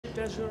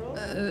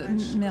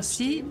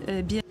Merci.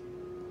 Bien.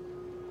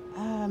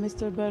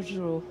 Mr.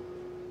 Bergeron,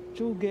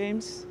 2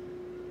 games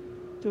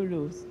to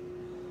lose.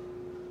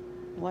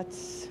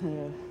 What's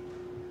the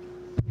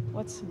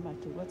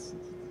matter?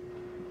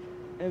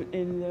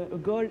 A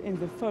goal in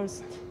the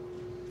first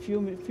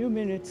few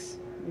minutes,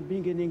 the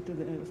beginning of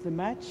the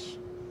match,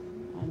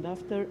 and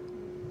after,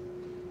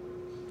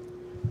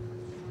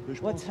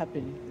 what's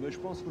happening?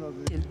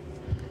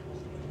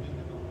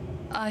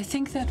 I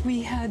think that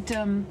we had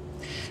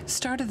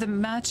started the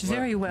match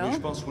very well.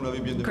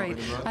 Great.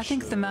 I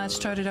think the match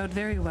started out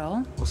very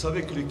well.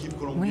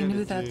 We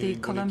knew that the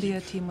Colombia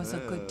team was a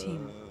good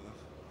team.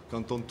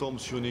 Quand on tombe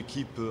sur une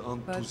équipe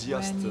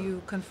enthousiaste,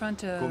 comme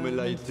elle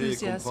l'a été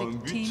contre un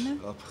but,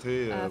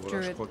 après,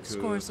 voilà, je crois que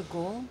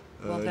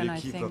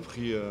l'équipe a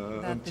pris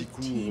un petit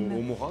coup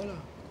au moral.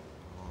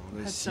 On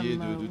a essayé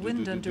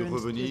de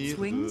revenir,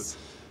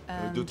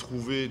 de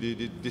trouver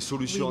des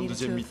solutions en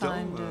deuxième mi-temps.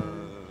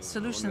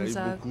 On a eu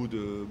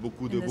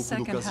beaucoup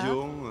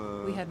d'occasions.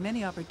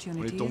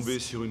 On est tombé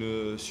sur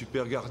une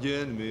super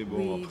gardienne, mais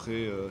bon,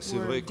 après, c'est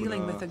vrai qu'on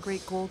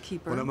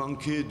a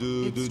manqué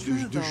de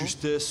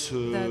justesse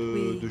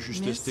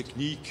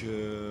technique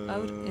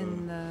par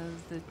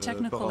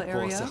rapport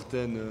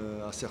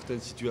à certaines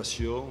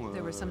situations.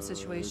 Et puis,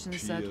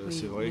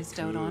 c'est vrai que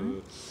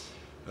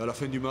à la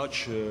fin du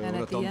match,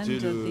 on a tenté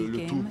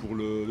le tout pour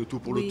le tout.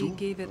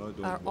 Donc,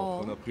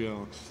 on a pris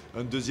un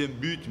deuxième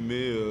but,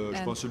 mais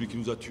je pense que celui qui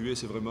nous a tués,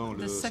 c'est vraiment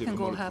le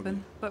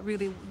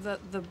premier.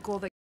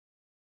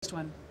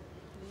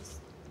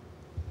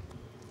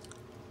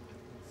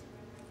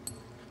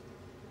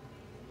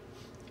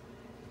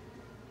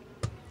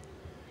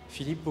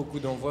 Philippe, au coup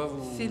d'envoi,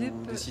 vous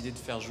décidez de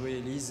faire jouer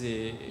Elise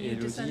et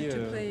Elodie.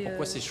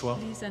 Pourquoi ces choix?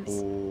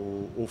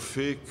 Au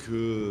fait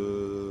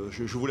que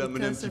je voulais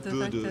amener un petit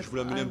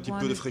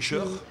peu de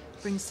fraîcheur.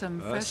 Ça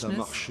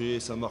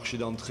marchait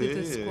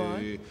d'entrée.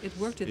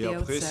 Et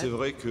après, c'est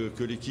vrai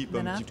que l'équipe a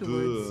un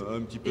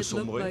petit peu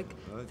sombré.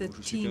 Donc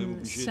je suis quand même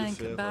obligé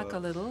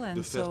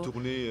de faire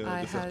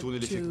tourner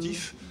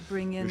l'effectif.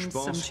 Et je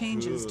pense que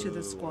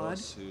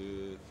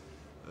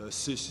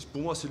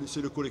pour moi,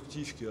 c'est le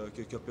collectif qui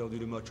a perdu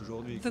le match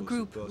aujourd'hui. The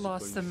group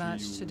lost the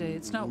match today.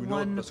 It's not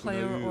one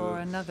player or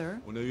another.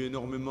 On a eu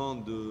énormément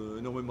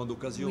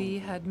d'occasions. We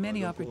had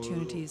many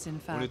opportunities, in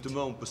fact.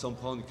 Honnêtement, on peut s'en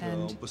prendre qu'à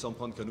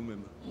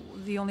nous-mêmes.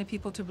 The only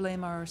people to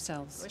blame are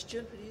ourselves.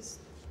 Question, please.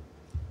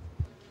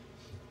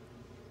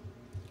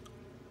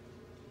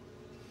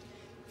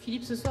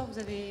 Philippe, ce soir,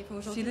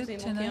 aujourd'hui, vous avez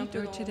manqué un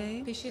peu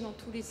pêché dans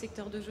tous les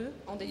secteurs de jeu,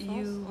 en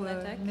défense, en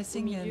attaque, au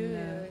milieu,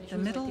 the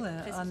middle,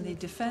 on the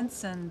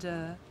defense and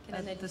the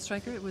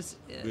striker. It was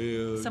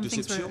some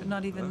things were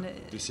not even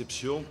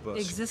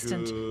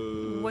existent.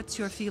 What's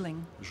your feeling?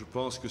 Je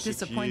pense que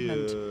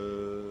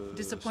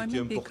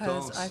Disappointment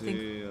because I think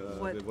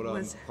what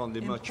was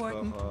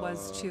important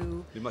was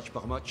to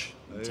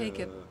take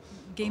it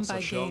game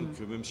by game,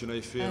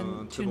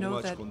 and to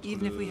know that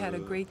even if we had a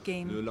great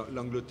game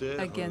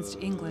against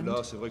England,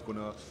 là c'est vrai qu'on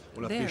a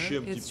pêché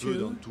un petit peu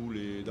dans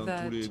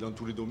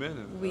tous les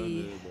domaines.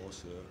 We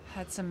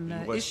had some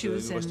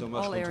issues in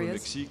all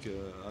areas. We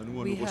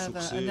have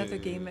another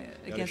game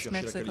against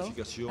Mexico,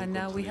 and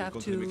now we have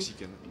to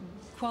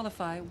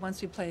qualify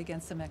once we play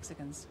against the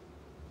Mexicans.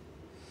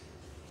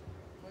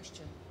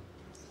 Question.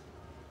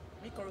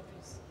 Micro,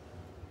 please.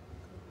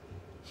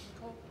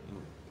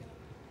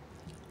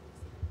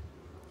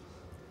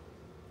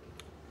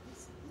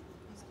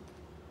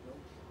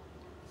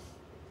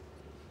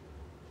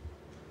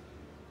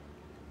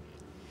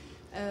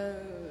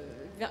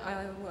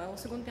 En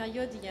seconde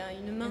période, il y a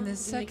une main du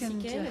Mexicaine. Est-ce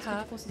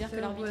que tu considères que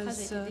l'arbitrage a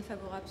été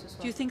défavorable ce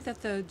soir? Do you think that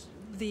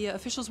the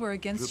officials were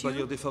against you? Je ne veux pas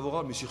dire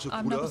défavorable, mais sur ce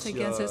coup-là, s'il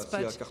y a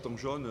carton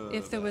jaune,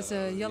 if there was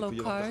a yellow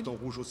card,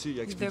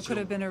 there could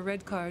have been a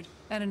red card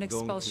and an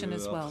expulsion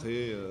as well.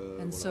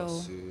 And so,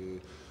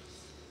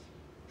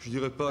 je ne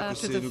dirais pas que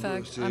c'est une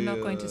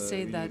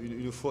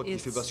faute qui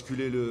fait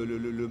basculer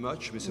le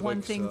match, mais c'est vrai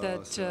que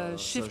ça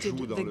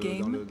joue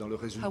dans le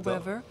résultat.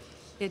 However,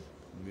 it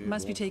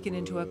must be taken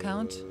into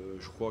account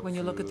when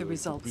you look at the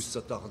results. I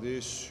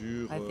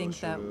think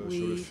that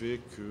we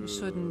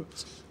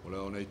shouldn't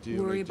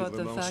worry about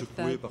the fact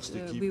that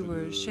we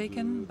were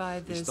shaken by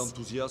this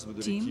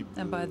team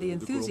and by the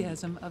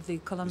enthusiasm of the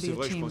Colombia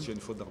team.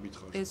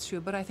 It's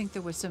true, but I think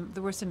there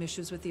were some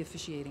issues with the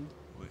officiating.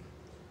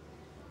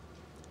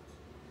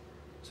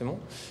 C'est bon.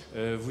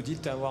 Vous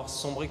dites avoir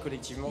sombré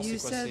collectivement. C'est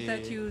quoi? C'est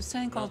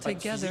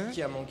l'impact physique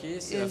qui a manqué,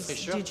 c'est la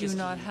fraîcheur.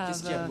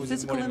 Qu'est-ce qui a posé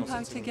problème dans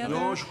cette seconde?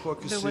 Non, je crois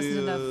que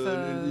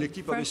c'est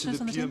l'équipe a baissé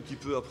de pied un petit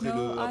peu après le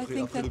but. I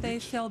think that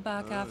they fell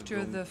back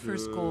after the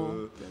first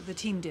goal. The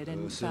team did,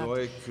 in fact. C'est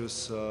vrai que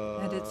ça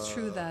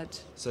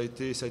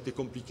a été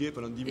compliqué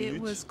pendant 10 minutes.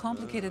 It was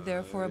complicated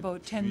there for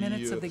about 10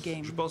 minutes of the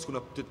game. Je pense qu'on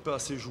n'a peut-être pas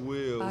assez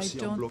joué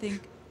aussi en bloc. I don't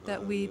think that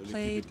we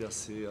played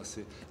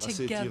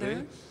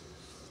together.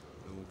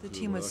 The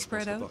team was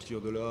spread out. À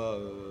partir de là,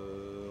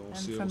 on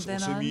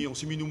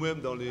s'est mis nous-mêmes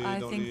dans la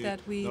difficulté.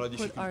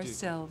 Put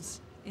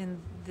ourselves in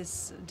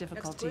this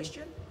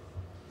difficulty.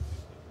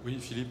 Oui,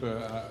 Philippe,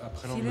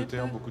 après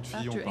l'Angleterre, beaucoup de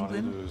filles ont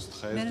parlé de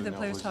stress, de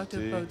nervosité.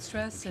 Et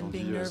puis on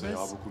dit ça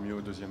ira beaucoup mieux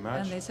au deuxième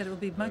match. And they said it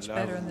will be much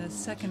better in the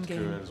second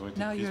game.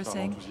 Now you're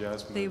saying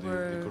they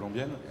were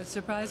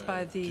surprised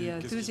by the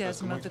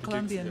enthusiasm of the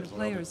Colombian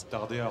players.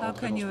 How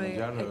can you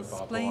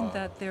explain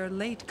that they're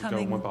late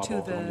coming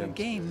to the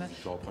game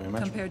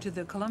compared to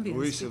the Colombians?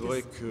 Oui, c'est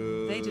vrai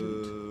que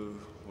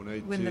on a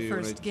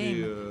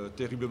été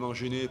terriblement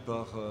gênés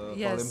par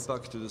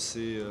l'impact de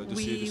ces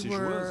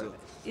joueuses.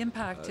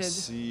 Impacted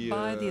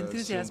by the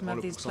enthusiasm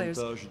of these players.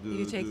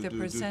 You take the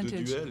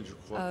percentage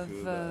of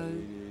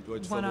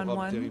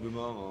one-on-one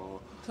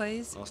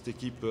plays. En cette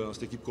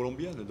équipe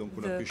colombienne, donc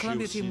on a pêché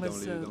aussi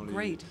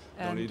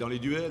dans les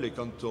duels, et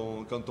quand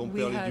on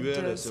perd les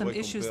duels, c'est vrai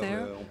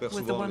qu'on perd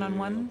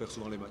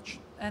souvent les matchs.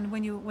 And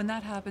when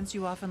that happens,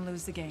 you often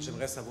lose the game.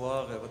 J'aimerais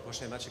savoir votre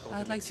prochain match est contre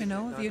I'd like to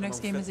know your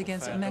next game is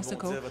against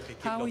Mexico.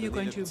 How are you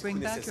going to bring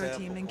back your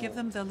team and give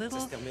them the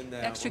little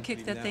extra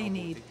kick that they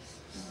need?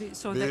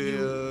 So that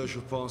you je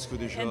pense que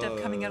déjà, end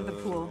up coming out of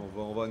the pool.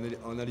 On va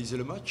analyser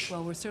le match.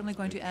 Well, we're certainly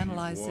going to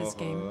analyze this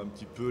game. Un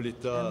petit peu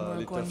l'état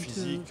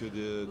physique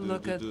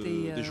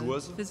des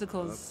joueuses.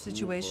 Physical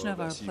situation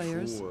of our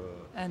players,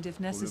 and if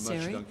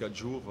necessary, dans 4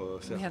 jours,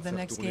 we have the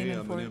next game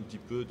in 4 amener un petit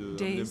peu de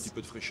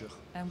fraîcheur.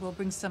 And we'll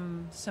bring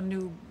some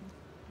new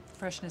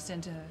freshness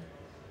into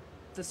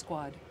the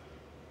squad.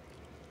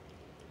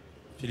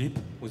 Philippe,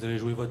 vous avez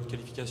joué votre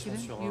qualification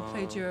sur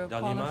un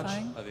dernier match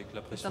avec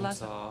la pression que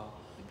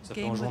ça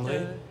peut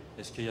engendrer.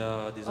 Est-ce qu'il y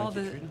a des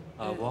inquiétudes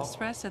à avoir?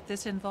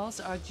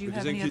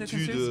 Des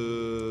inquiétudes,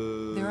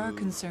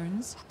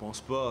 je pense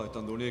pas,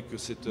 étant donné que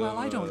c'est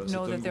un groupe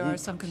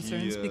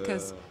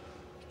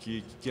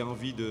qui a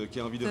envie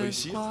de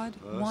réussir.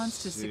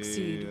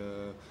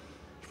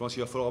 Je pense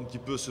qu'il va falloir un petit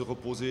peu se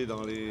reposer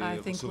dans les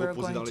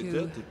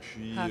têtes et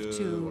puis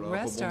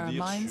rebondir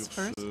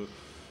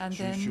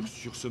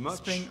sur ce match,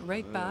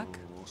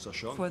 en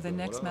sachant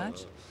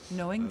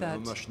un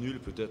match nul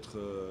peut être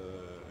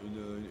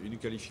une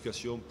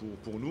qualification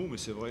pour nous, mais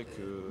c'est vrai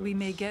que we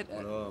may get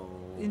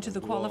into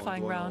the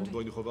qualifying round, on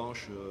doit une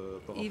revanche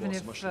par rapport even à ce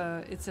if match.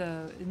 It's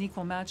an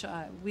equal match.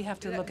 We have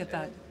to look at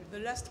that. The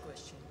last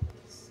question.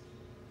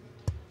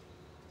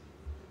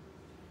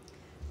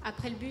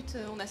 Après le but,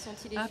 on a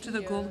senti les After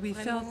the goal, we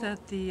felt that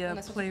the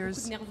players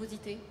beaucoup de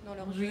nervosité dans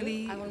leur jeu.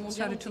 really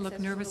started to look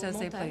nervous as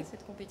they played.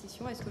 Cette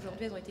compétition, est-ce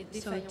qu'aujourd'hui elles ont été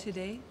So défaillantes?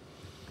 today,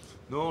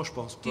 Non, je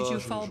pense pas. Je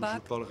ne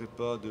parlerai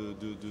pas de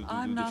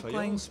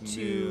défaillance,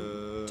 mais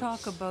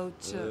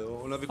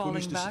on avait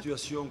connu cette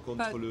situation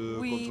contre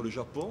le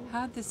Japon.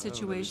 had this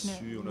situation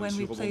when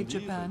we played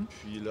Japan,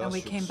 and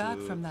we came back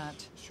from that.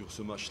 Sur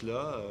ce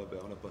match-là,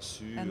 on n'a pas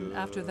su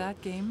After that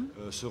game,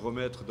 se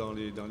remettre dans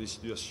les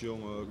situations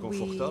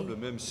confortables,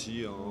 même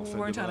si en fin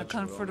weren't de on a match,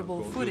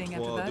 comfortable footing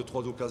after that. deux,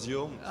 trois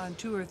occasions. On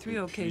 2 or 3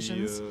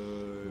 occasions,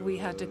 we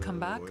had to come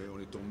back. On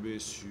est tombé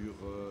sur...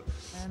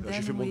 And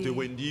j'ai fait then monter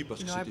Wendy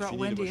parce que c'était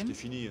fini, le match était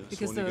fini.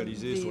 Soit on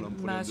égalisait, soit on en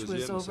prenait un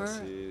deuxième.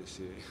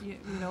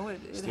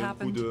 C'était un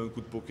coup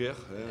de poker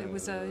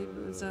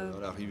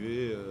à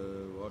l'arrivée.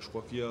 Je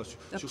crois qu'il y a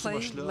sur ce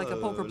match-là la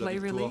victoire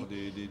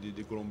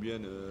des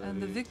Colombiennes. And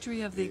the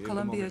victory of the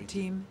Colombia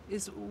team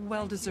is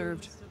well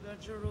deserved.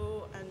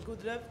 And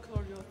good luck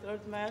for your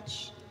third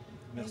match.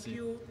 Merci.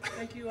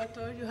 Thank you,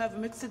 Ator. You have a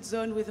mixed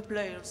zone with the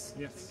players.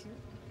 Yes. Thank you.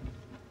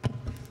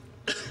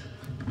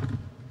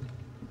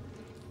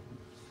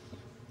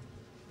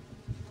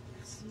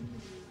 Merci,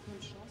 bonne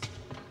chance.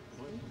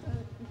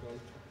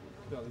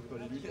 Perdez pas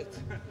les lunettes.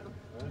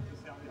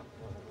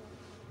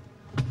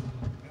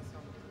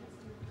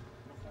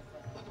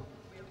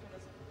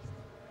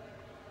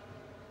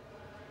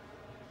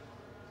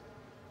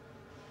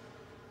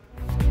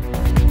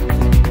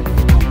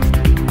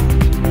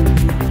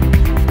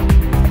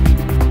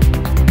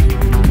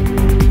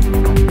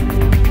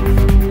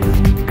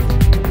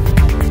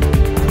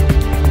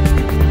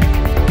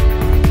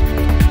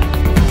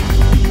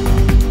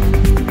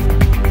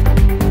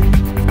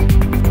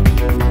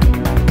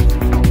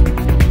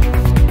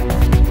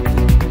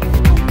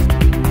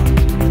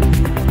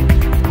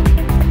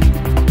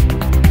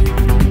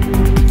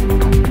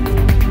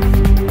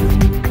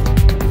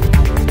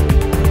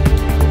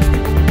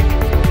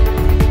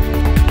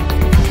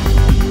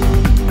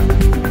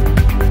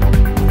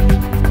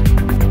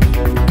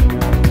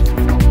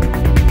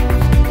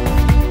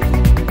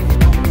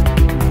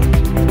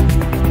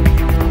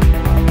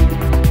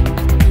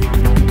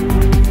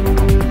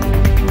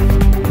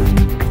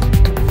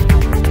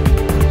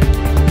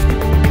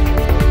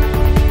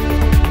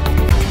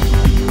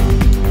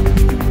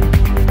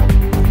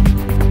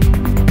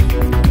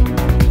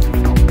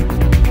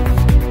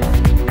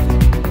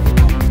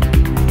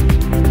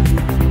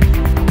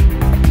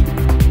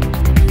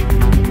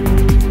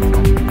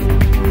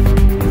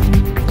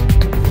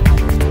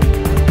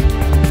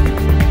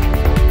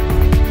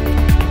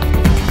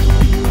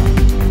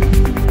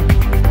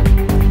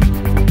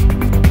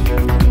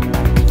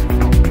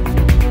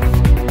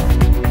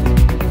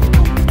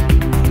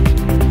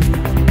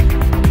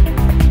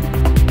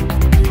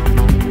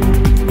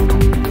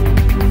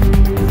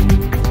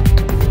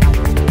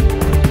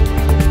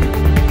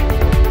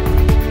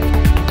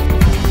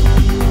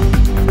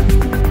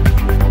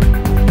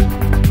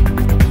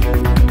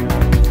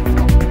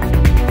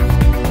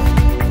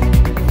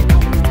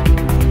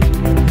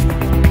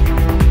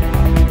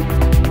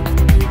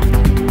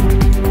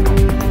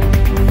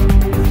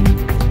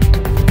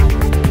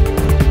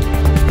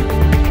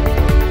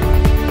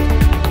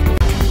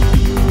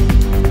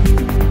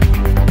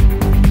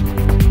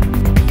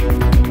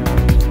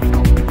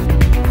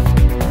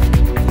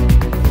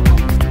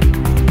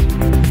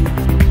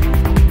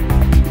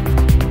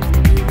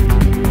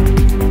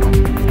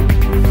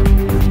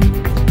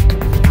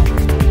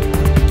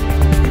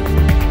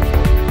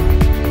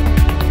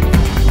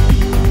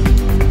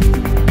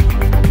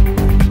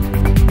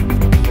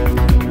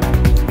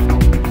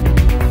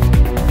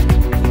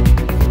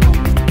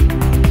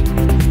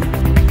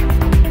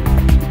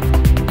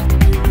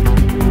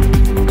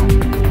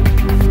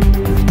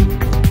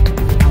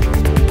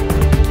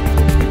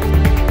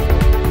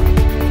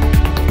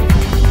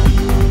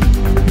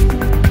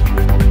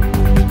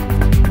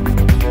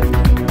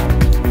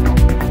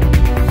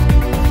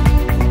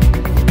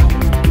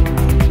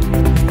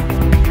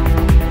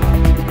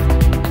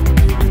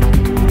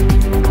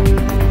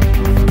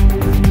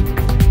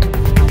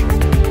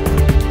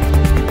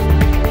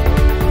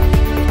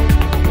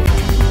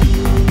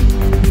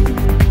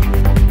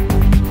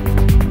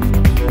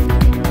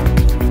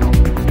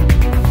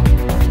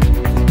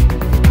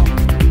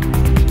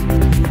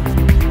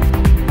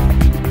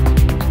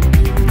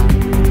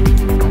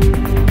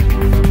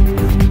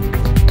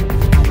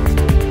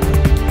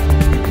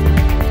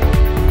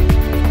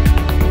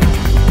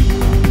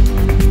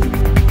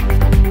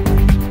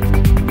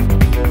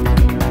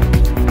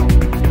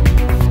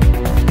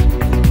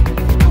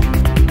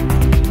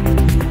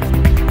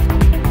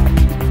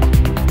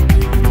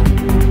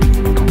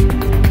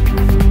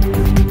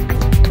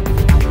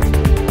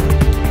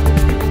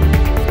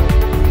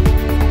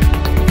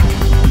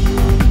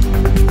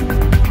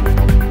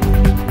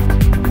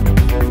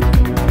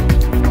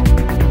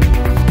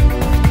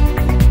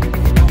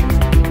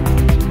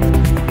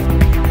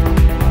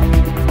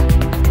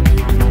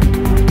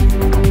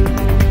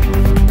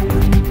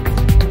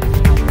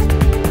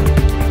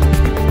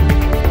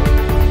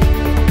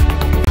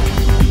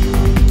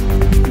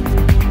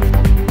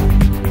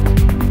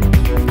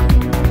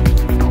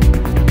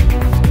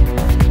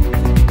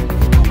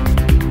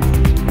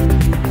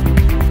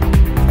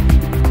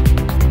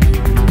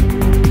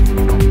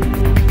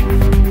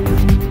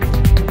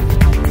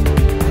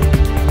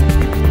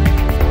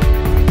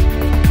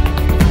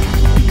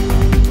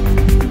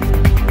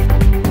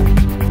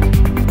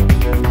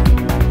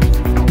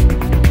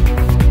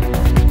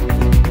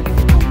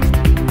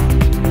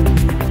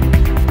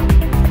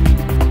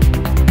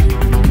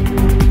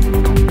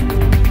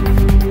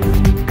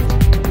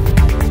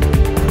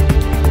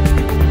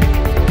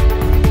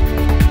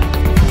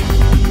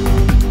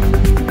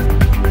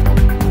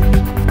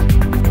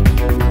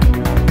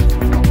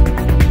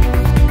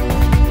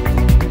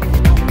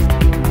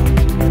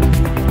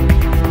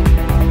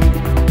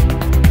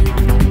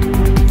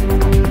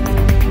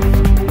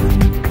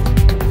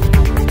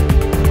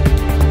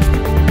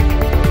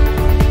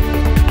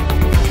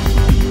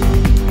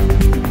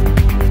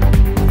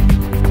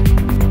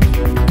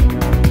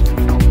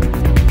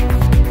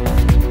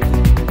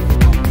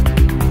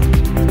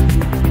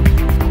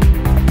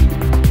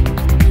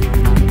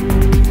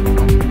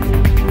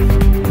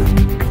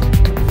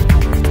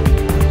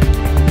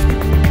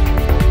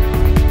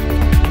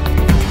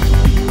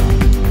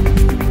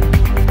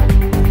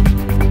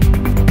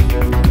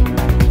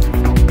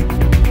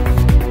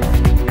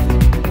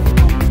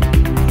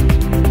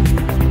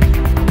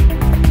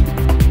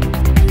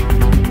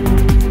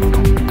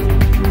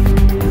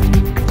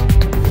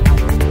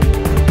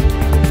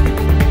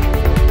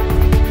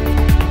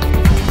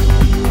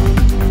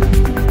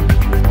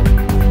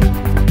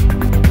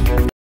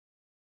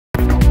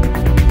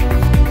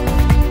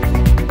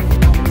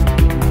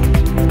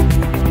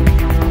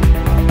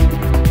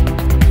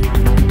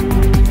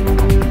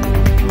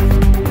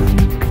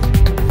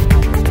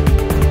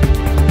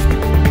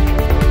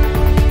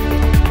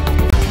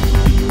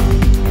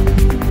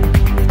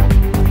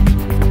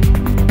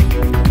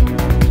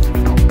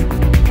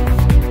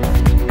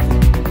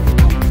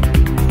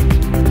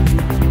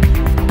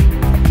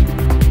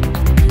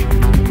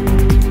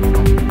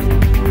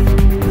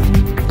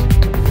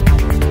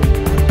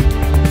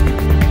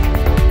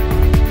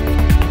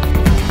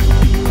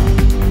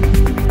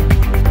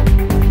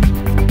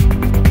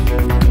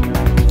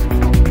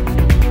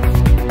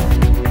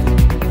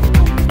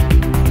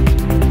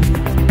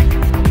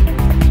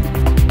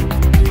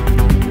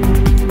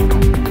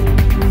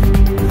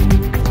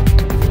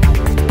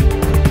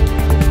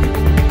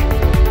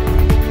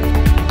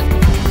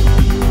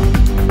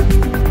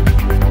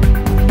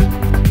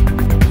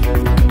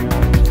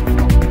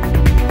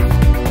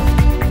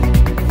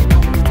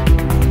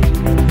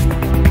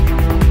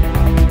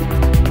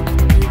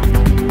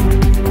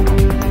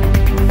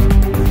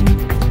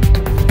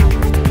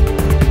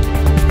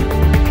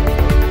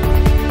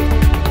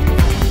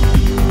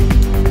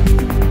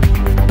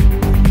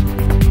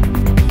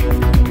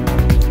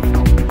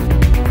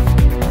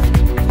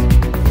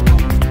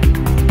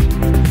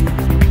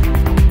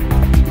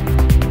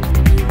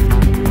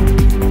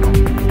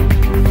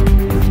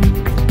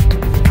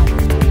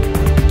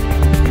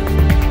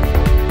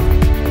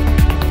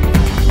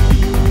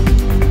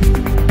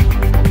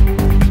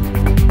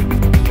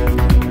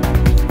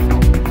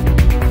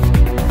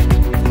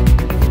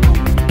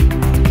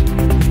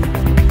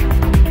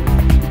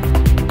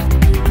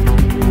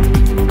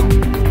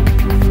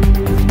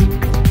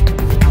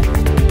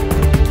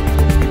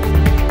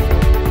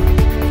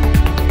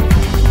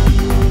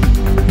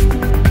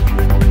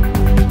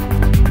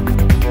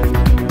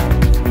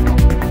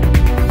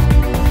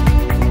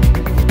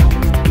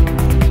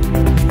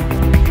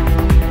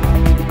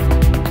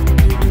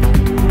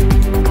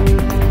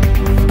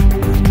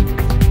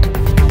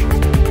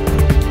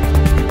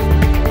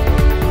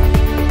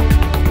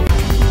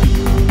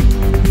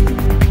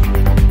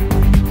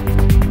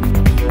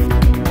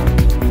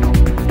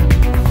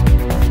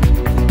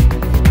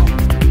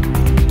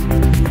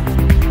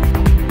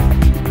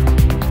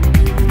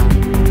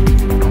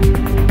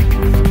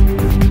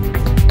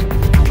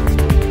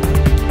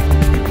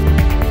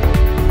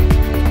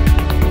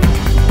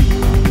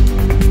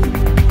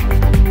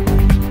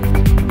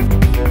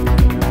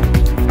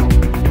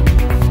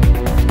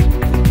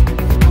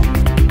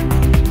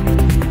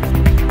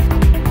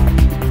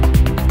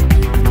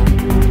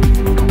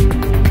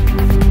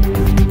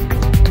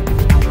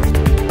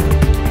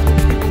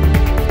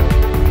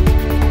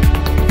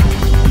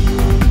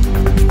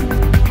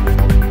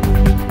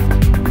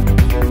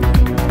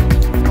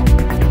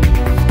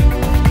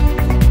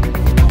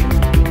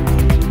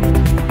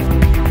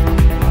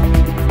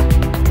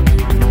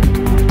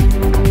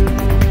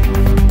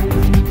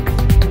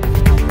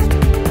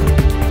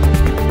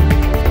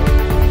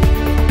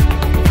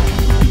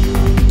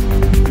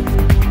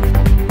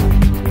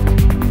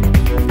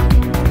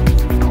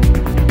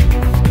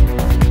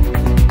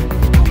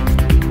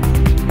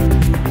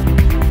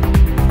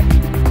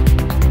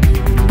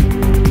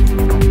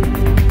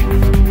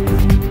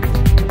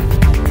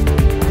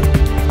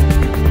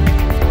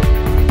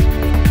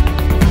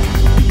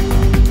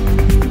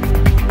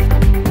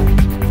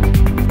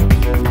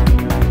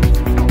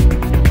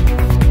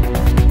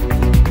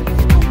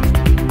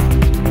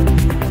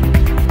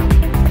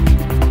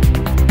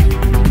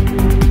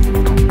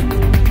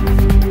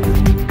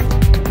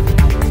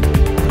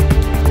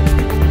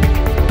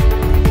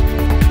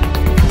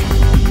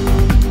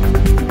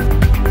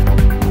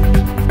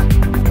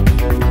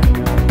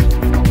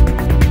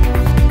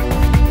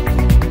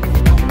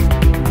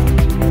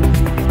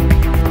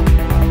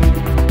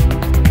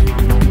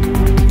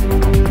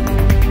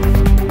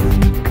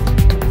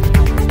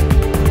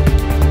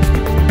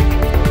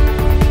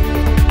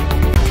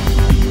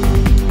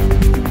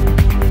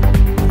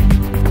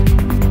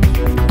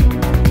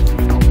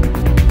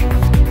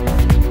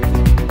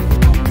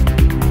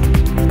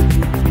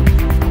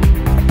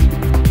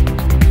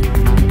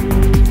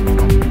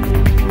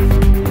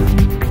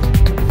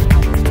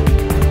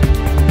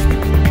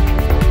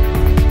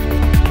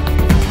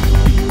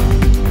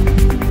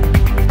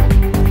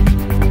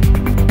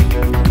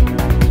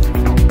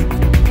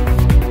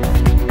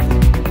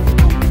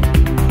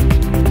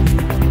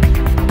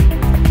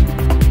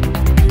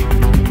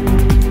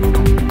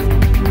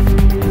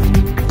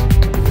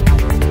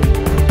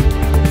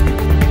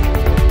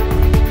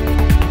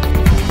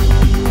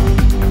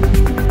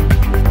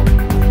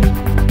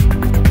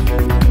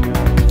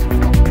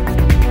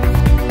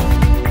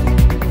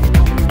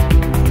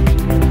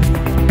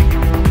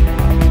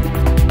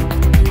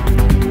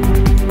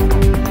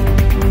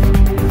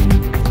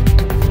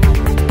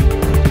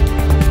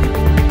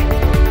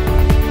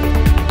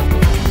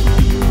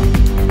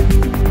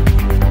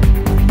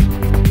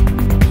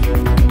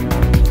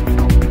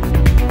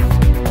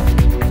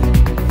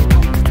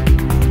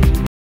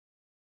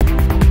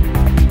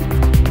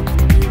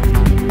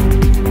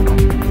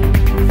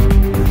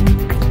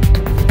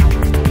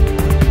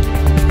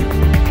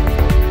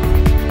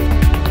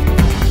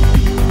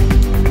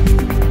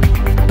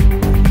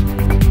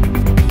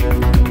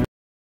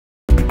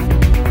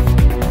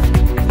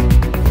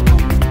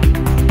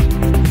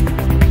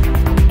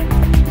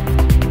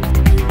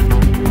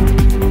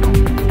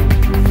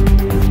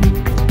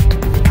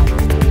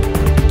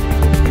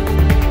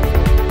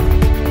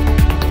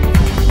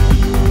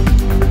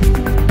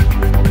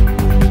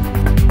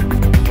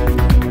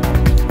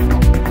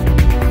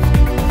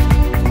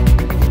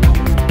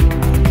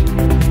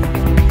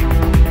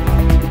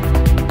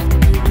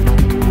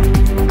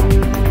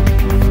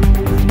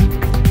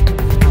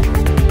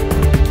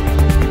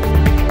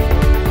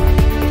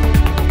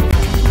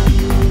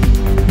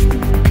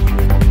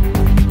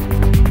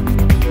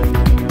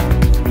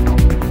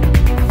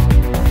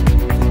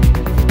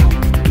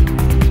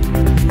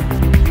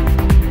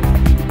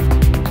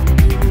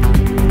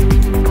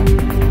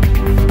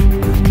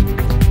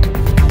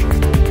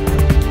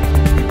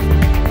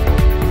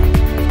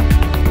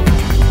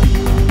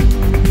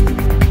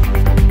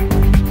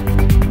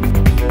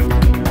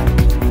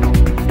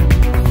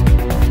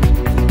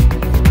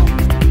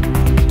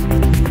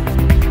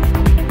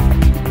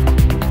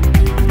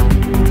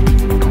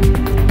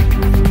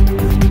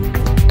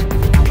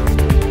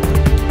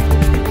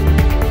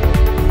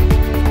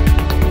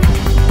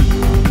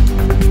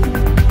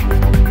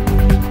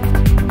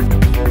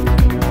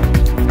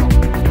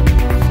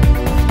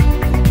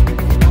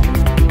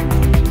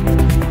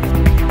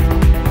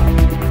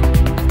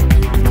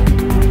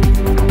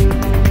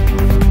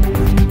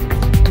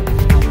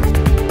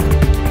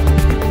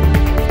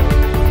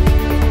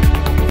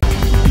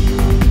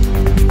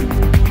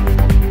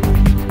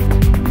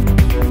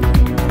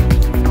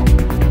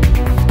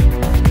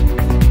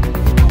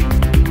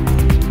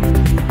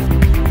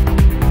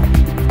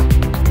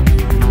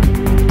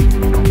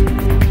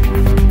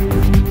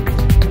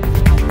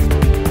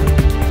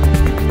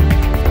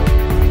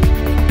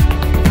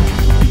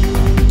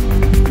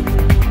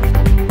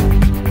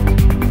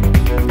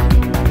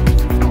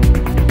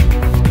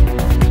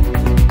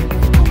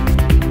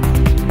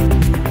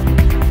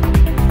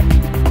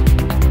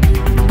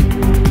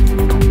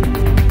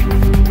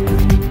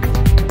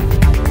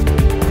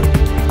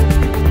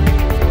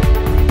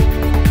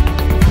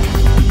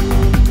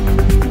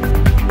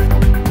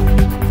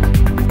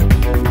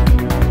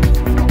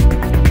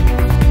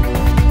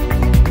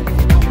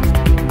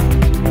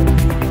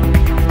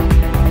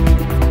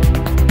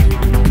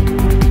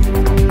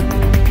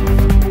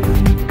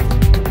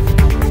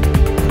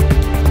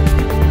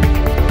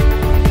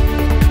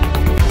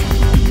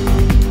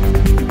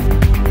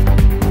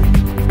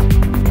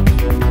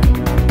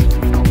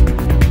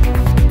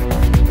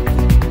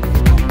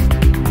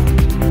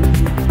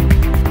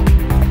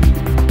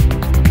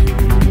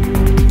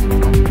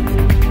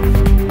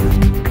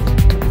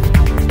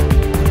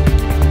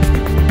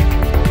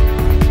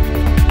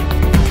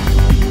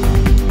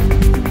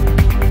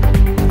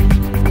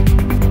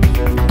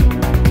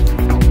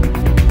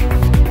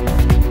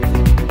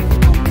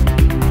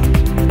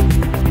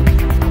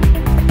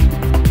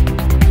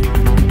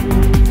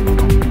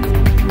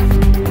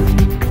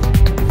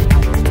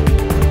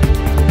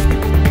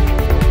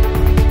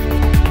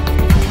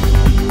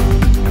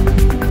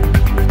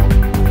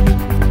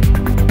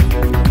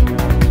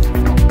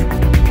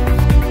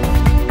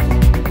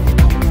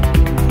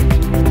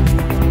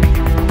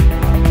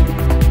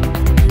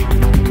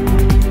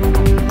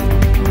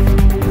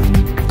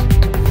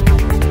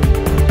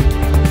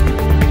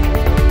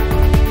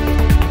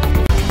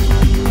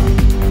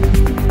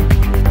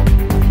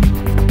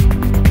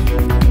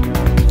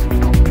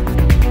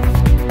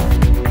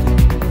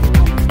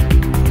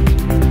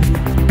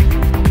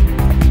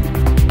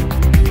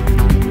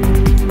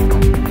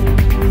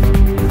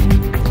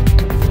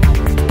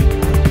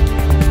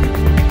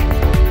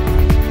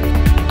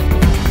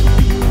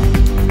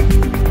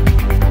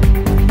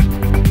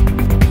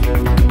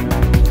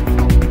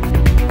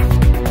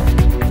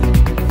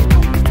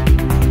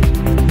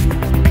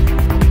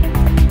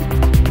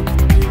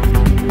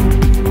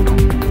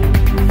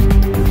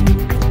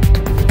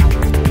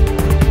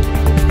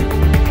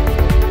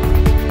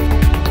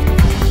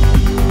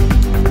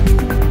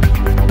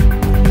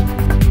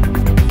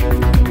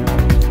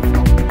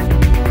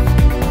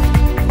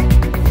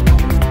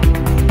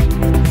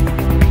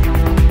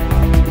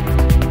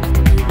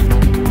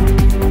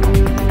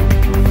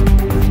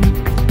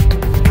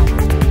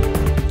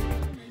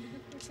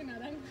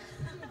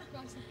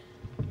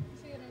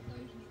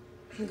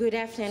 Good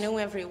afternoon,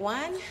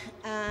 everyone.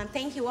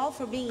 Thank you all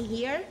for being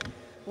here.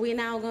 We're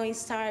now going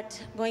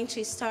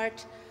to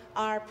start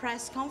our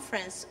press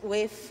conference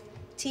with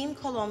Team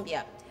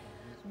Colombia.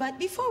 But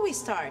before we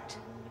start,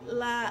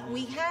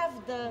 we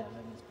have the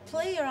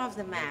player of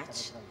the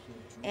match,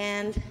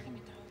 and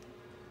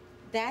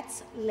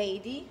that's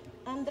Lady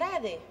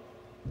Andrade,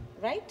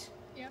 right?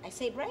 Yeah. I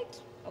said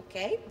right?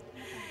 Okay.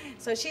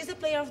 So she's the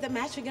player of the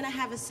match. We're going to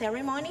have a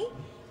ceremony,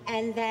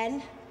 and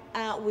then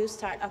we'll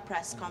start our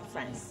press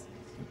conference.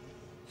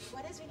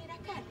 What else we need a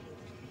card?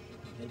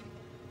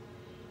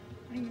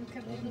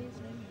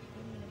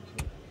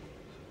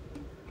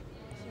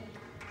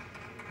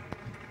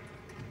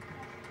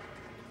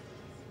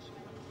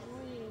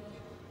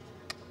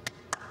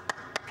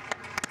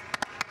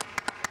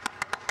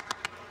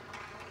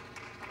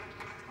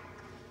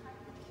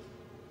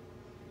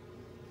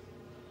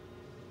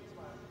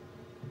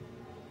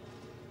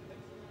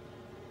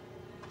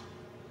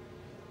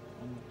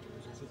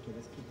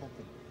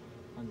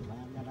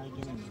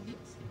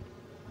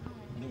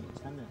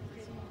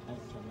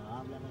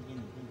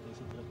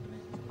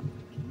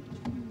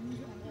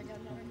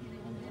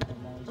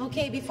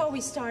 Okay, before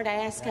we start, I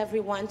ask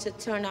everyone to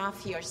turn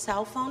off your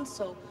cell phones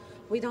so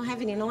we don't have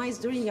any noise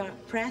during your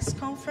press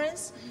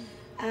conference.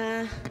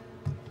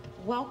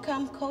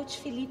 Welcome, Coach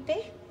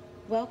Felipe.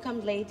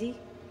 Welcome, Lady.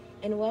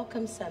 And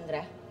welcome,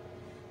 Sandra.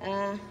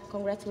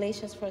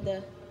 Congratulations for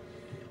the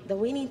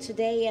winning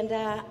today. And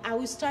I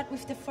will start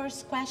with the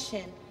first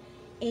question.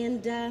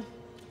 And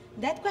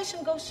that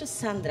question goes to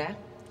Sandra.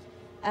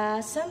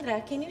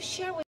 Sandra, can you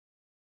share with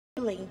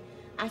your feeling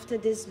after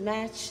this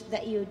match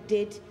that you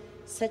did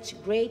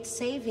such great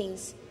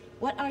savings?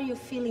 What are your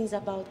feelings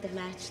about the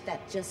match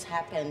that just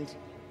happened?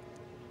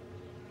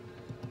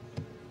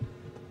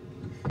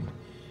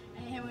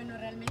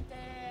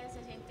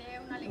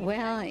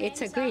 Well,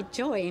 it's a great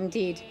joy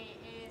indeed.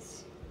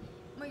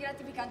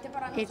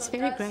 It's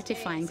very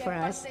gratifying for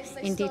us,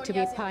 indeed, to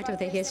be part of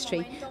the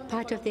history,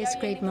 part of this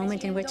great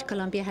moment in which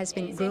Colombia has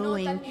been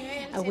growing.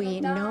 We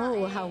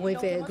know how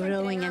we've been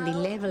growing and the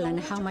level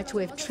and how much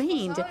we've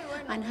trained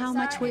and how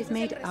much we've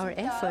made our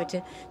effort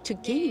to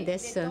gain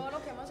this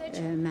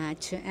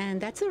match.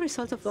 And that's a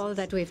result of all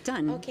that we've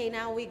done. Okay,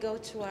 now we go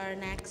to our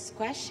next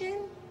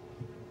question.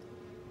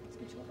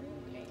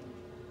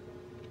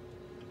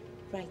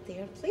 Right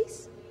there,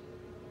 please.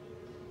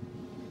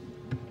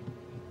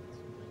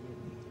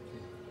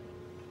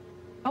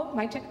 Oh,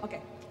 my check.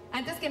 Okay.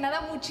 Antes que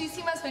nada,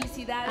 muchísimas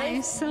felicidades.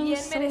 I'm so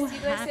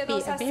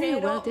happy. Very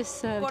well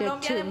deserved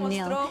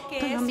 2-0.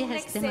 Colombia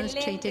has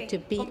demonstrated to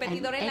be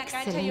an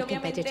excellent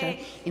competitor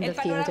in the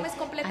field.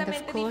 And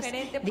of course,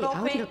 the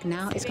outlook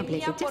now is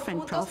completely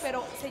different, Prof.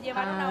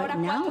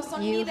 Now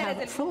you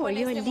have 4.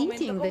 You're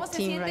leading the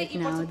team right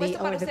now,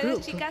 or the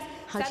group.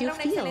 How do you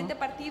feel?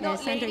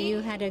 Sandra, you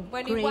had a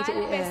great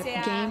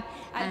game.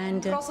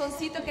 And in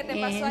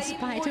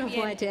spite of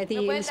what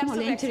the small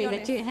injury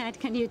that you had,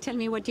 can you tell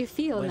me what you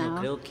feel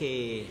now?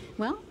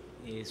 Well,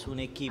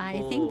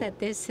 I think that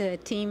this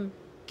team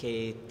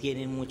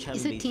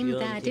is a team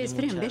that is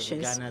very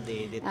ambitious,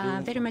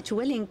 very much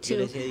willing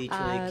to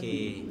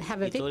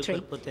have a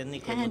victory.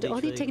 And all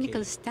the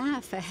technical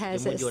staff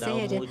has said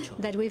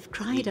that we've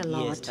cried a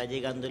lot.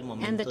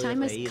 And the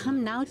time has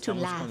come now to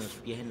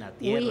laugh.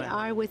 We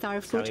are with our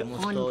foot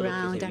on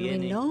ground and we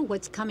know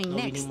what's coming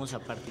next.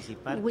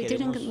 We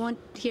didn't want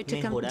here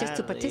to come just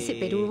to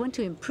participate. We want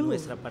to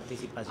improve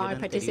our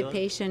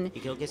participation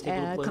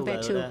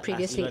compared to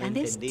previously. And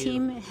this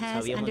team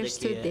has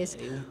understood this.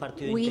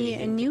 We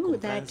knew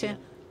that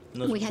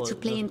we had to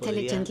play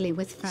intelligently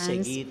with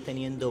France,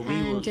 and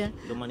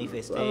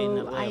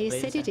I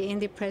said it in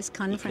the press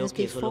conference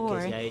before,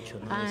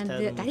 and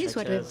that is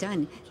what we've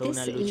done.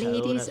 These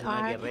ladies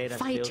are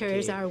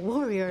fighters, are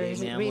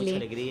warriors,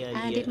 really,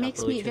 and it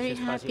makes me very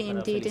happy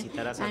indeed,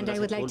 and I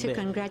would like to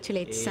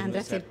congratulate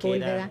Sandra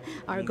Sepúlveda,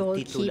 our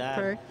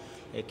goalkeeper,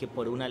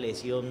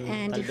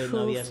 and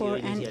who for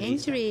an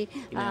injury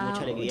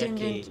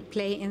didn't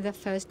play in the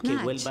first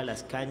match.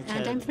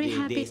 And I'm very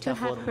happy to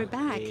have her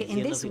back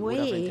in this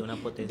way,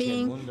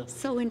 being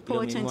so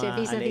important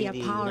vis-a-vis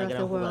a power of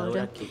the world.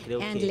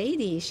 And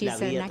Lady, she's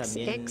an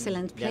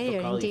excellent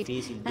player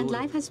indeed. And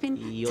life has been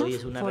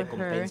tough for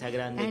her.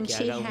 And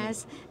she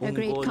has a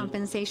great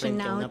compensation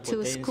now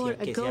to score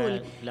a goal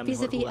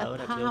vis-a-vis a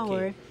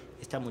power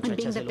and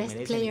being the best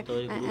player,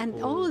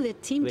 and all the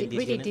team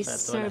really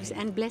deserves,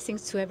 and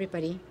blessings to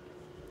everybody.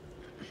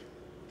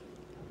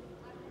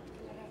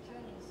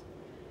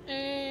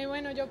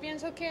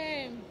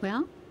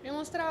 Well,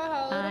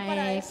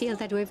 I feel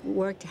that we've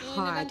worked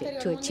hard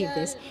to achieve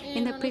this.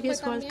 In the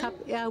previous World Cup,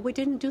 we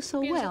didn't do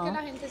so well.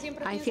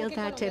 I feel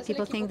that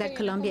people think that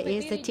Colombia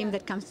is the team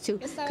that comes to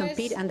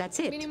compete, and that's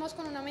it.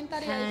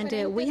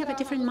 And we have a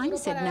different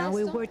mindset now.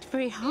 We worked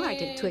very hard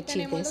to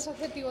achieve this,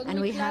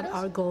 and we have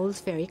our goals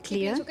very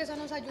clear.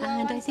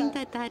 And I think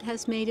that that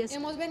has made us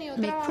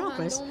make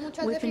progress.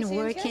 We've been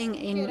working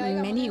in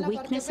many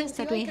weaknesses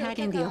that we had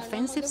in the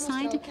offensive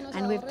side,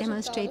 and we've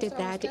demonstrated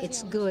that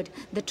it's good.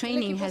 The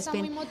training has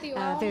been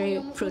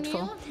very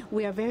fruitful.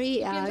 We are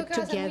very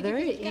together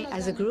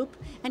as a group,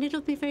 and it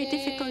will be very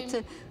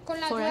difficult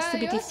for us to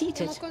be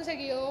defeated.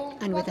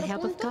 And with the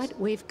help of God,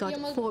 we've got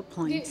 4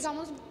 points.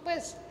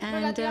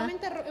 And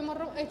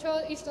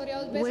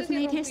we've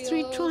made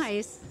history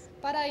twice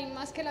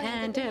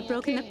and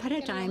broken the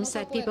paradigms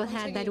that people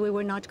had that we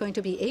were not going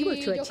to be able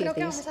to achieve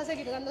this.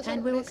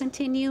 And we will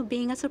continue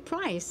being a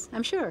surprise,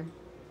 I'm sure.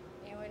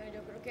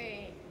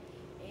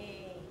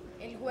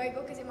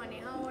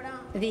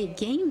 The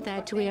game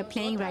that we are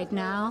playing right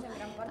now,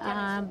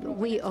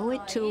 we owe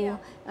it to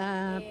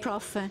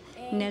Prof.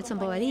 Nelson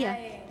Bobadilla,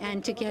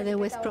 and together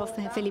with Prof.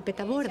 Felipe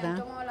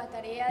Taborda.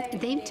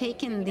 They've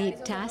taken the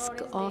task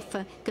of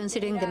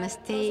considering the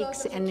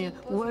mistakes and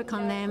work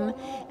on them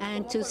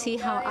and to see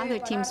how other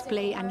teams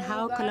play and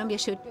how Colombia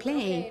should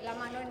play.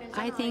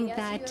 I think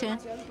that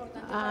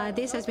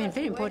this has been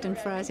very important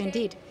for us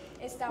indeed.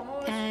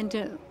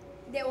 And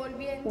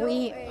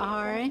we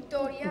are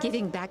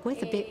giving back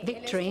with a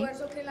victory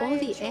all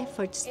the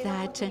efforts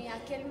that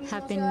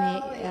have been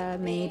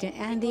made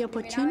and the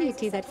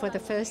opportunity that for the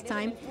first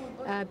time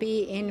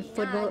be in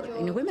football,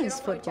 in women's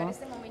football.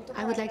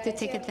 I would like to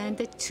take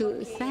advantage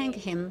to thank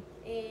him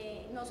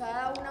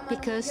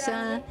because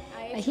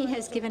he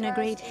has given a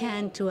great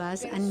hand to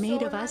us and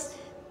made of us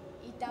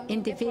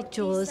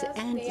individuals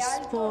and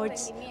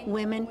sports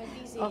women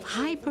of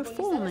high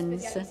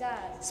performance,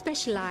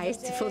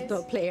 specialized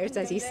football players,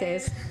 as he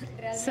says.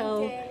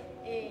 So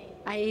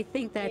I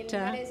think that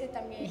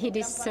he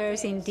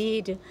deserves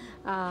indeed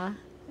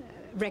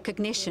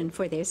recognition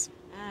for this.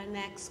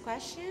 Next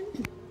question.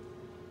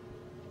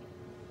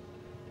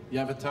 You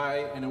have a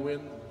tie and a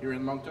win here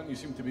in Moncton. You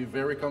seem to be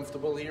very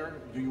comfortable here.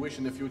 Do you wish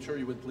in the future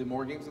you would play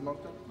more games in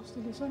Moncton?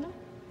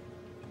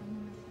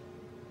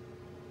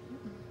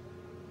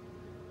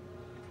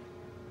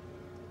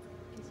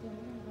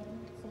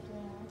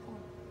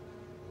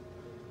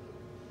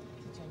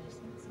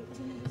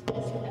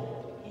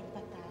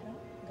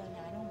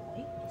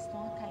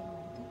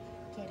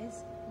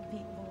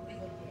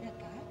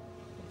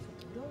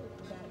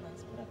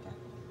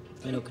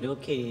 Bueno, creo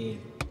que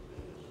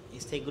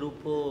este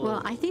grupo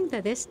well, I think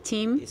that this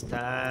team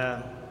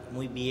está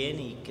muy bien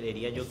y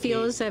creería yo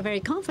feels very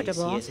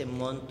comfortable,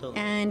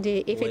 and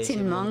if it's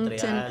in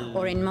Moncton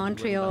or in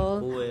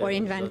Montreal or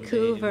in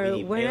Vancouver,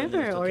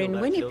 wherever, or in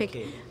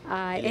Winnipeg,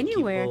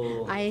 anywhere,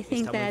 I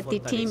think that the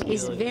team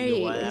is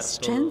very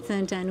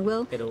strengthened and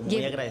will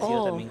give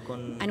all.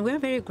 And we're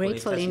very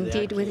grateful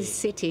indeed with the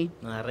city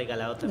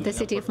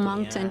of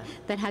Moncton,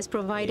 that has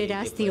provided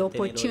us the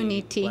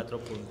opportunity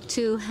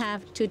to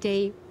have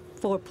today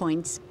 4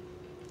 points.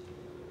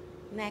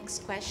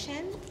 Next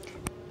question.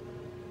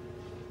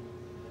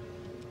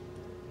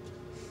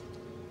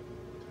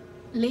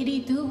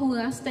 Lady,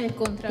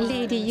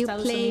 you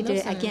played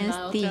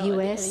against the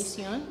U.S.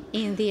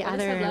 in the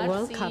other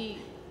World Cup.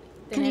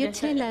 Can you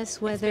tell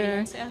us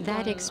whether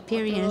that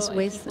experience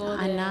with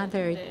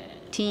another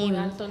team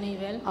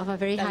of a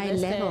very high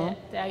level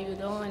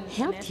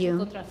helped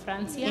you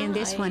in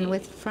this one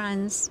with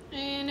France?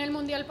 In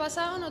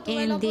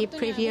the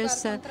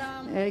previous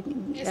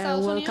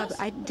World Cup,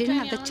 I didn't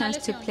have the chance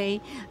to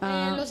play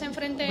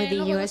with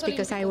the U.S.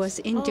 because I was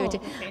injured.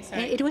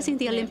 It was in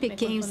the Olympic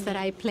Games that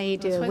I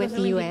played with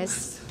the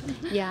U.S.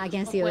 Yeah,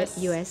 against the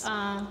U.S.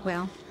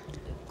 Well,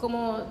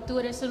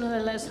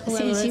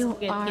 since you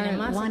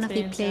are one of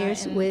the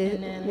players with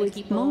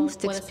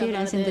most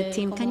experience in the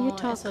team, can you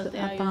talk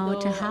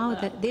about how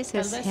this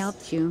has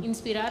helped you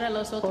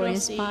or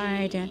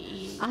inspired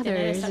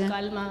others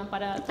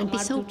and be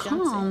so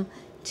calm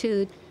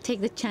to take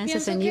the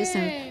chances and use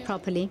them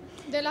properly?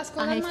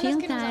 I feel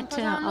that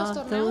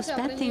of those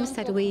bad things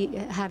that we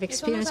have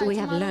experienced, we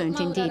have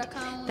learned indeed.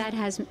 That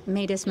has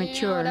made us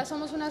mature.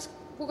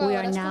 We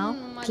are now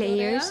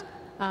players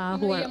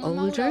who are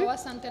older,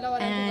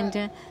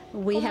 and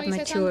we have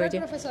matured.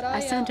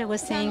 As Sandra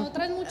was saying,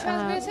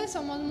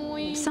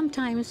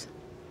 sometimes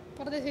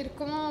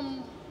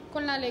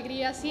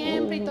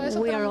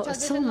we are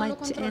so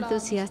much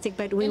enthusiastic,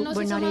 but we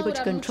were not able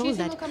to control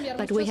that.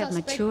 But we have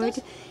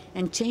matured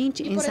and changed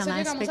in some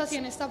aspects,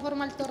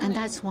 and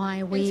that's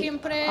why we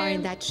are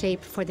in that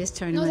shape for this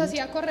tournament.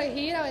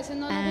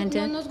 And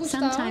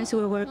sometimes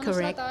we were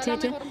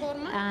corrected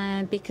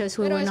because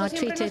we were not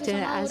treated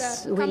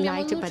as we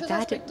liked, but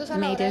that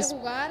made us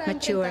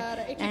mature.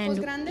 And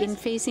in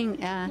facing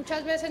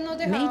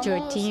major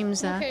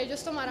teams,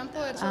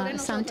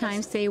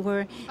 sometimes they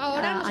were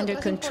under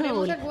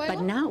control,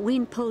 but now we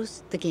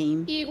impose the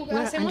game.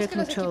 We're under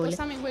control.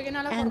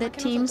 And the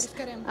teams,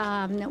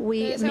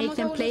 we make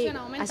them play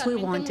as we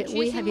want.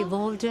 We have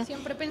evolved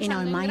in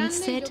our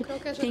mindset,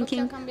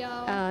 thinking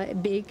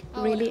big,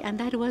 really, and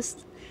that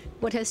was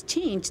what has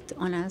changed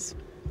on us.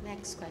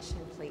 Next question,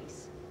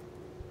 please.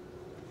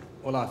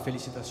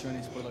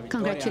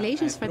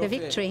 Congratulations for the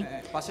victory.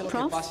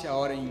 Prof,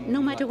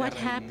 no matter what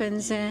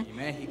happens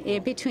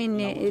between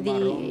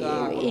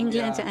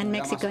England and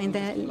Mexico in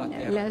the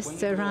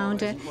last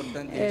round,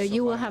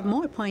 you will have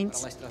more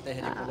points.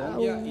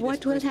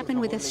 What will happen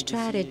with the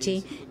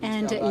strategy?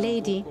 And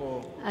Lady,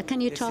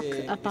 Can you talk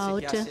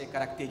about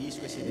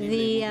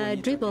the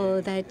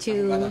dribble that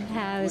you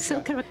have,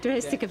 so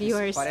characteristic of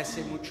yours,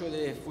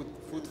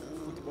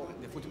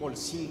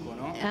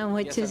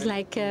 which is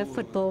like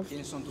football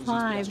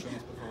 5?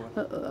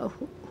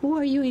 Who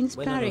are you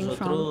inspiring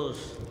from?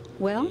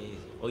 Well,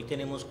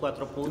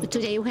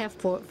 today we have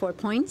four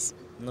points,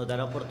 and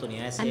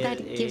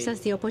that gives us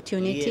the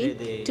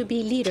opportunity to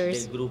be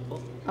leaders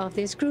of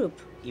this group.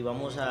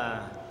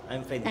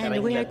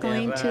 And we are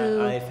going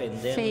to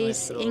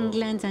face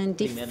England and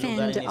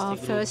defend our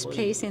first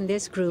place in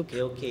this group.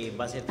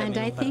 And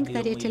I think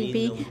that it will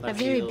be a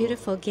very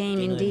beautiful game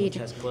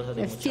indeed,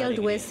 filled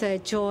with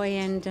joy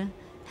and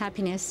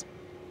happiness.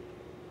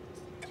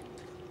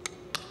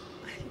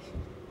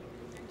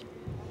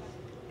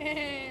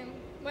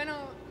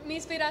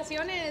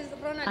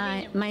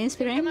 My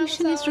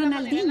inspiration is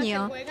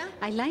Ronaldinho.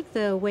 I like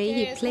the way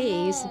he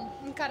plays.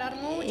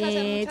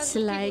 It's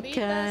like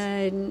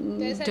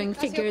doing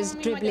figures,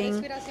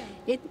 dribbling.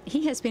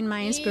 He has been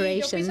my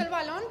inspiration.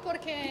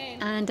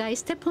 And I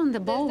step on the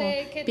ball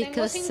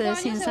because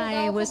since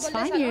I was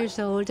 5 years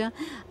old,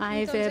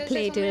 I've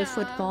played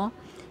football.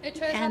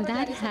 And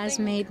that has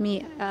made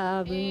me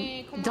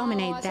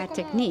dominate that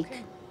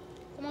technique.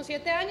 So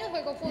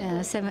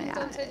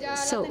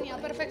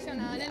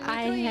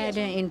I had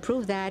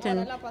improved that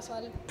and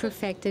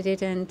perfected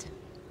it, and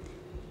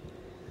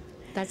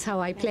that's how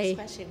I play.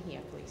 Next question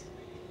here, please.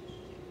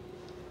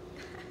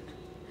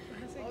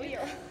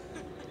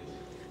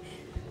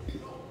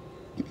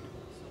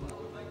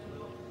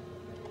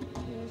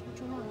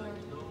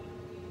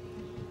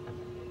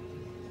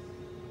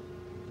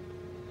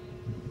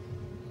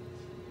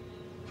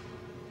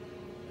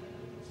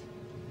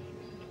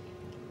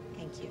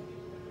 Thank you.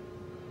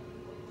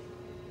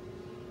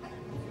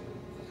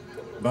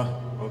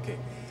 Okay.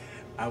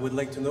 I would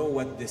like to know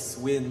what this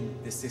win,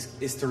 this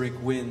historic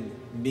win,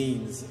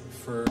 means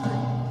for.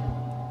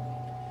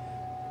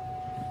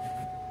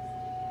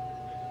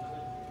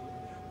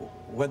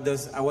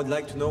 I would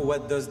like to know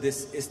what does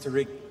this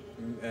historic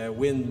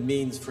win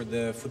means for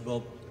the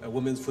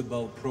women's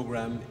football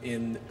program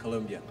in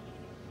Colombia.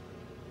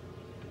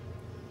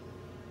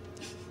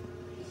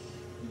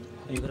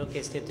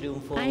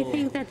 I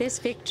think that this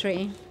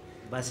victory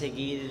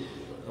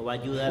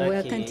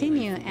will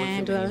continue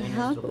and will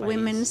help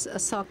women's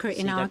soccer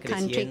in our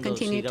country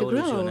continue to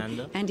grow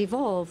and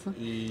evolve.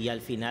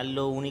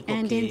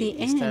 And in the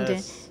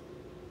end,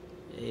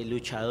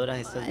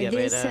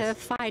 these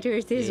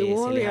fighters, these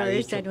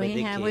warriors that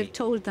we have, we've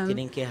told them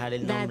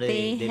that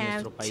they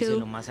have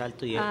to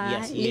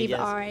leave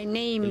our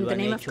name, the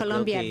name of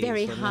Colombia,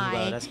 very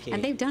high,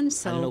 and they've done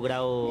so.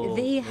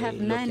 They have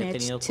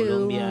managed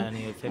to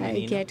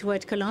get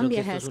what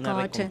Colombia has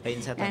got,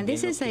 and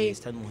this is a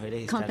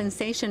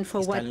compensation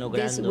for what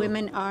these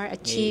women are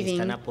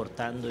achieving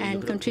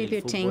and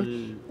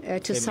contributing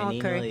to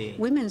soccer.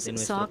 Women's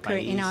soccer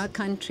in our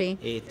country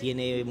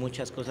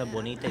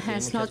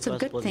has lots of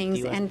good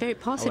things and very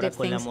positive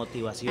things.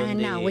 And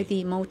now with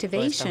the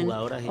motivation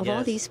of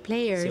all these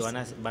players,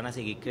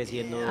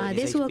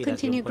 this will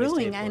continue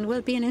growing and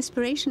will be an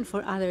inspiration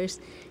for others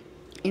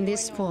in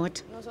this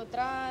sport.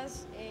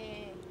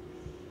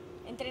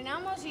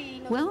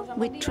 Well,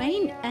 we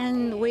train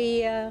and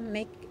we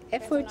make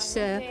efforts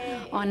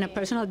on a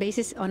personal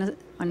basis, on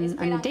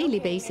a daily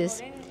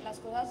basis,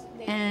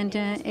 and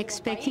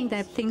expecting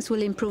that things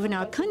will improve in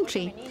our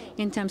country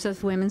in terms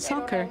of women's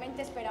soccer.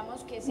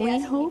 We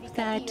hope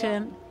that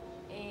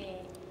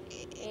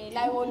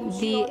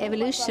the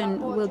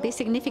evolution will be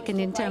significant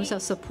in terms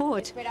of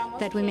support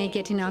that we may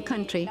get in our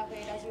country.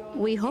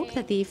 We hope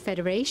that the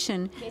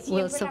Federation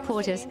will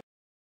support us.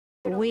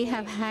 We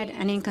have had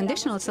an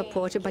unconditional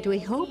support, but we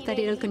hope that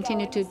it will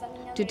continue to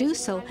do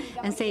so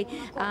and say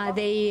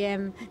they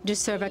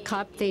deserve a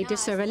cup, they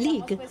deserve a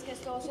league.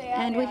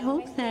 And we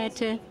hope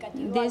that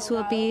this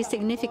will be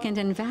significant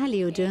and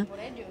valued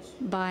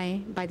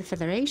by the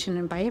Federation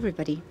and by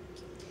everybody.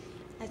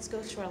 Let's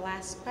go to our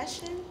last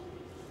question.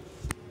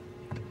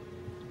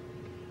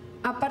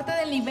 Aparte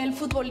del nivel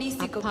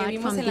futbolístico que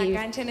vimos en la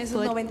cancha en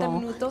esos 90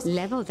 minutos,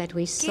 level that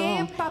we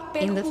saw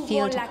in the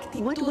field,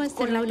 what was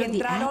the role of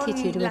the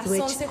attitude with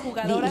which the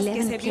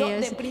 11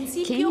 players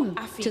came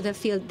to the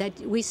field that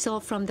we saw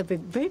from the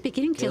very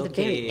beginning till the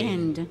very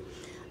end?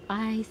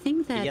 I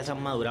think that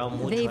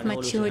they've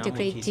matured a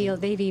great deal,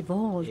 they've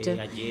evolved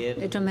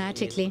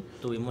dramatically.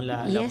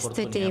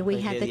 Yesterday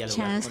we had the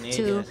chance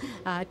to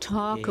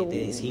talk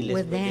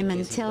with them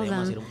and tell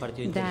them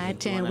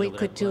that we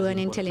could do an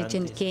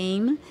intelligent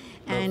game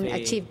and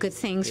achieve good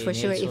things for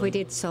sure if we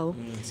did so.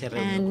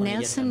 And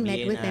Nelson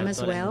met with them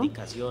as well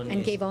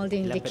and gave all the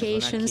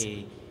indications.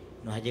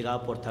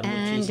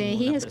 And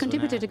he has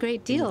contributed a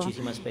great deal.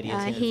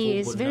 He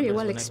is very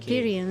well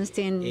experienced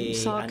in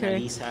soccer,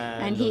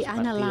 and he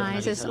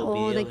analyzes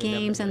all the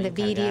games and the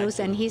videos,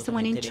 and he's the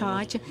one in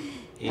charge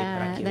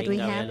that we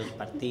have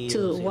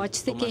to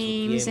watch the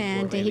games,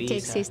 and he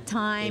takes his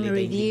time,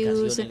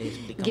 reviews,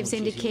 gives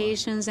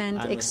indications, and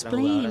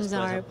explains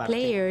our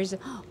players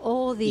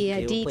all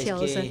the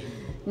details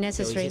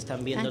necessary.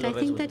 And I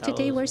think that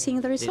today we're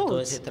seeing the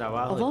results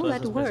of all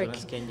that work,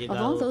 of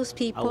all those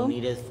people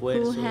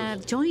who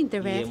have joined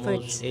their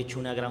efforts.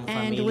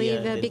 And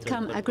we've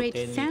become a great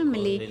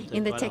family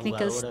in the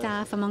technical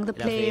staff, among the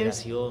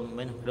players,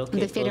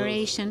 the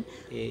federation.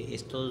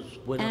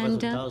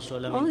 And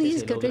all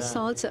these good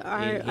results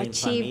are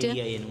achieved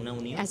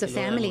as a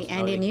family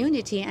and in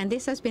unity, and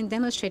this has been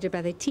demonstrated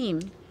by the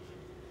team.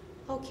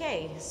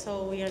 Okay,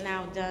 so we are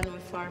now done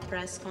with our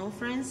press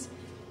conference.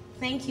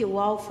 Thank you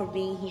all for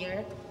being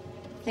here.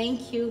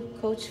 Thank you,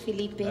 Coach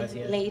Felipe,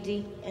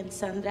 Lady, and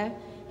Sandra.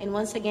 And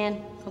once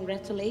again,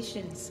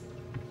 congratulations.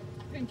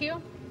 Thank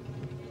you.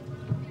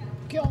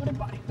 Thank you,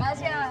 everybody.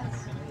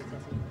 Gracias.